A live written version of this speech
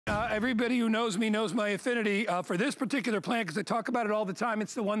everybody who knows me knows my affinity for this particular plant because I talk about it all the time.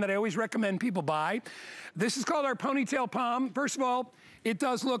 It's the one that I always recommend people buy. This is called our ponytail palm. First of all, it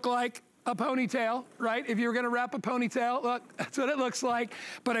does look like a ponytail, right? If you're gonna wrap a ponytail, look, that's what it looks like.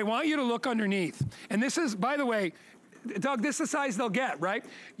 But I want you to look underneath. And this is, by the way, Doug, this is the size they'll get, right?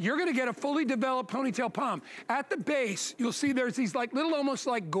 You're gonna get a fully developed ponytail palm. At the base, you'll see there's these like little, almost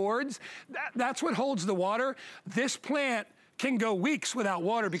like gourds. That's what holds the water. This plant can go weeks without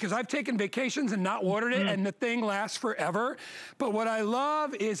water because I've taken vacations and not watered it and the thing lasts forever. But what I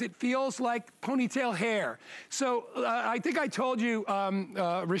love is it feels like ponytail hair. So I think I told you,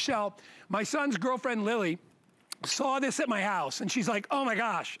 Rochelle, my son's girlfriend, Lily, saw this at my house and she's like, oh my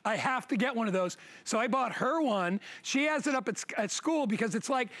gosh, I have to get one of those. So I bought her one. She has it up at school because it's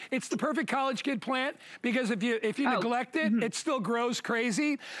like, it's the perfect college kid plant because if you neglect it, it still grows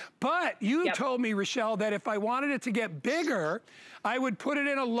crazy. But you told me, Rochelle, that if I wanted it to get bigger, I would put it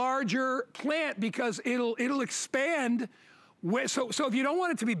in a larger plant because it'll expand. So if you don't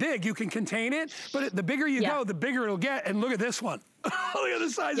want it to be big, you can contain it, but the bigger you go, the bigger it'll get. And look at this one. Look at the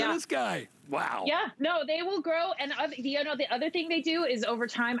size of this guy. Wow. Yeah, no, they will grow. And you know, the other thing they do is over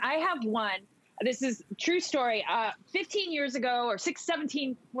time, I have one, this is true story. 15 years ago or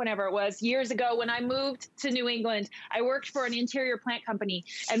 17, whenever it was, years ago, when I moved to New England, I worked for an interior plant company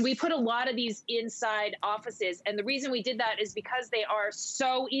and we put a lot of these inside offices. And the reason we did that is because they are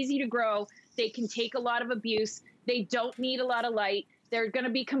so easy to grow. They can take a lot of abuse. They don't need a lot of light. They're going to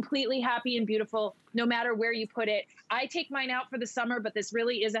be completely happy and beautiful no matter where you put it. I take mine out for the summer, but this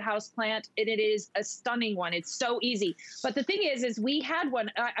really is a house plant and it is a stunning one. It's so easy. But the thing is we had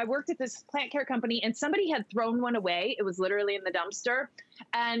one. I worked at this plant care company and somebody had thrown one away. It was literally in the dumpster.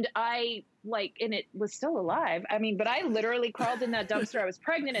 And and it was still alive. I mean, but I literally crawled in that dumpster. I was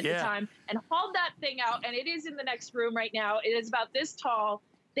pregnant at the time and hauled that thing out. And it is in the next room right now. It is about this tall.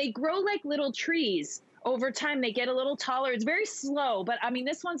 They grow like little trees. Over time, they get a little taller. It's very slow, but I mean,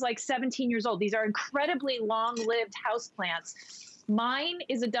 this one's like 17 years old. These are incredibly long-lived houseplants. Mine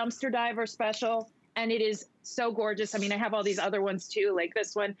is a dumpster diver special, and it is so gorgeous. I mean, I have all these other ones too, like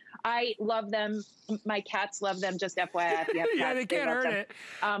this one. I love them. My cats love them, just FYI. If you have cats, they can't hurt it.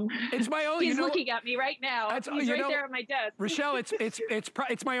 It's my only. He's looking at me right now. He's right there at my desk. Rochelle,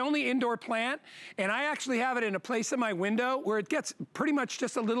 it's my only indoor plant, and I actually have it in a place in my window where it gets pretty much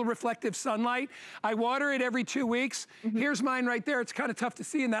just a little reflective sunlight. I water it every 2 weeks. Here's mine right there. It's kind of tough to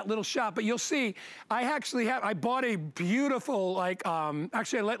see in that little shot, but you'll see. I bought a beautiful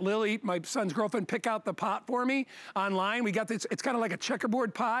actually I let Lily, my son's girlfriend, pick out the pot for me online. We got this. It's kind of like a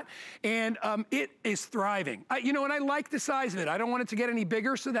checkerboard pot, and it is thriving. And I like the size of it. I don't want it to get any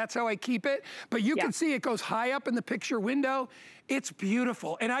bigger, so that's how I keep it. But you can see it goes high up in the picture window. It's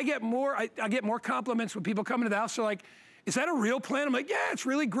beautiful, and I get more compliments when people come into the house. They're like, is that a real plant? I'm like, yeah, it's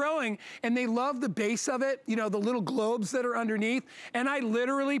really growing. And they love the base of it, the little globes that are underneath. And I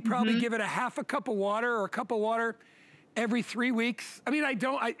literally probably give it a half a cup of water or a cup of water every 3 weeks. I mean,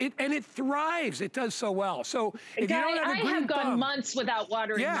 and it thrives. It does so well. So if you don't have a green I have gone thumb, months without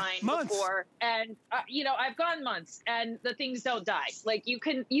watering mine before. And, I've gone months and the things don't die. Like you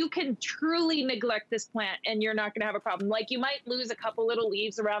can truly neglect this plant and you're not going to have a problem. Like you might lose a couple little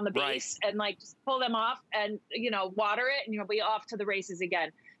leaves around the base and just pull them off and, water it and you'll be off to the races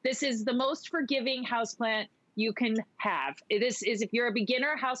again. This is the most forgiving houseplant you can have. This is, if you're a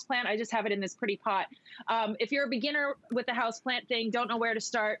beginner houseplant, I just have it in this pretty pot. If you're a beginner with the houseplant thing, don't know where to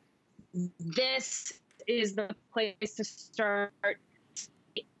start, this is the place to start.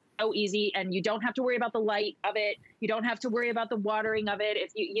 So easy, and you don't have to worry about the light of it. You don't have to worry about the watering of it.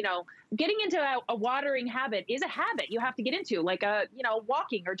 If getting into a watering habit is a habit you have to get into, like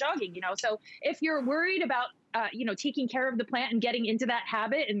walking or jogging. So if you're worried about taking care of the plant and getting into that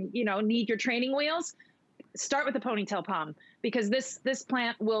habit, and need your training wheels, start with the ponytail palm, because this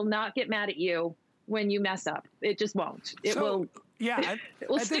plant will not get mad at you when you mess up. It just won't. It will. Yeah, it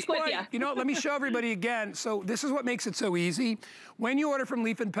will stick with you. Let me show everybody again. So this is what makes it so easy. When you order from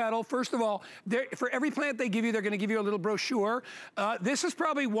Leaf and Petal, first of all, for every plant they give you, they're gonna give you a little brochure. This is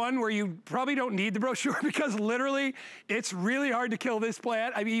probably one where you probably don't need the brochure because literally it's really hard to kill this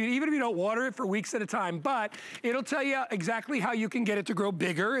plant. I mean, even if you don't water it for weeks at a time, but it'll tell you exactly how you can get it to grow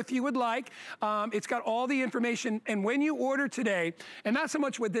bigger if you would like. It's got all the information. And when you order today, and not so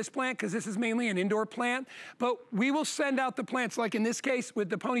much with this plant because this is mainly an indoor plant, but we will send out the plants. Like in this case with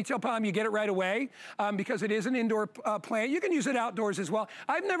the ponytail palm, you get it right away because it is an indoor plant. You can use it outdoors as well.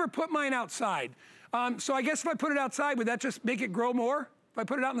 I've never put mine outside. So I guess if I put it outside, would that just make it grow more? If I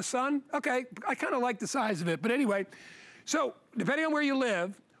put it out in the sun? Okay, I kind of like the size of it. But anyway, so depending on where you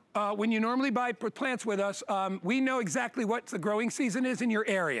live, when you normally buy plants with us, we know exactly what the growing season is in your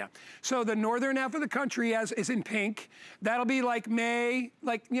area. So the northern half of the country is in pink. That'll be like May,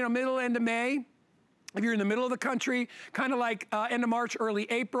 like, you know, middle, end of May. If you're in the middle of the country, kind of like end of March, early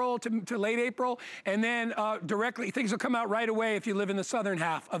April to late April, and then directly, things will come out right away if you live in the southern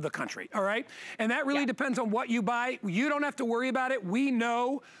half of the country, all right? And that really depends on what you buy. You don't have to worry about it. We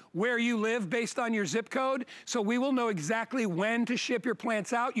know where you live based on your zip code, so we will know exactly when to ship your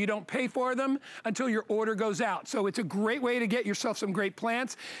plants out. You don't pay for them until your order goes out. So it's a great way to get yourself some great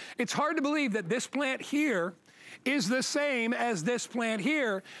plants. It's hard to believe that this plant here is the same as this plant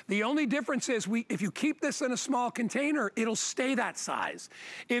here. The only difference is if you keep this in a small container, it'll stay that size.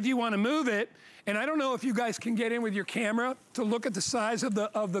 If you want to move it, and I don't know if you guys can get in with your camera to look at the size of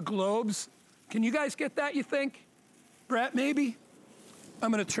the globes. Can you guys get that, you think? Brett, maybe?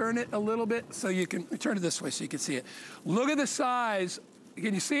 I'm going to turn it a little bit so you can, turn it this way so you can see it. Look at the size.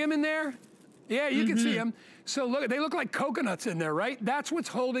 Can you see them in there? Yeah, you can see them. So look, they look like coconuts in there, right? That's what's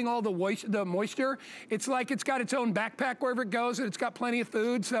holding all the moisture. It's like it's got its own backpack wherever it goes, and it's got plenty of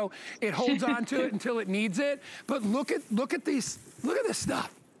food, so it holds on to it until it needs it. But look at this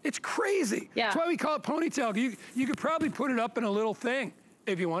stuff. It's crazy. Yeah. That's why we call it ponytail. You could probably put it up in a little thing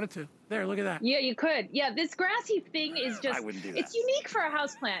if you wanted to. There, look at that. Yeah, you could. Yeah, this grassy thing is just, I wouldn't do that. It's unique for a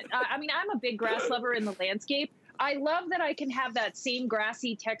houseplant. I mean, I'm a big grass lover in the landscape. I love that I can have that same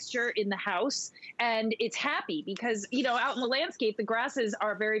grassy texture in the house, and it's happy because, you know, out in the landscape, the grasses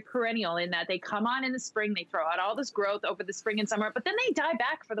are very perennial in that they come on in the spring, they throw out all this growth over the spring and summer, but then they die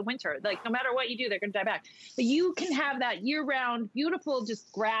back for the winter. Like, no matter what you do, they're going to die back. But you can have that year-round, beautiful,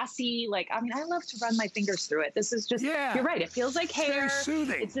 just grassy, like, I mean, I love to run my fingers through it. This is just, you're right, it feels like hair. Very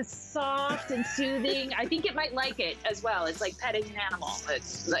soothing. It's just soft and soothing. I think it might like it as well. It's like petting an animal.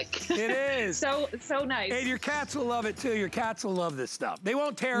 It's like... It is. So nice. And your cats will love it too. Your cats will love this stuff. They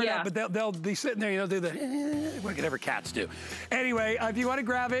won't tear it up, but they'll be sitting there, you know, do the whatever cats do. Anyway, if you want to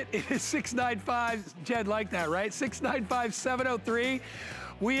grab it, it is 695. Jed liked that, right? 695-703.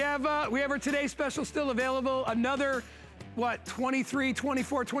 We have our today's special still available. Another, what, 23,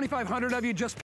 24, 2,500 of you just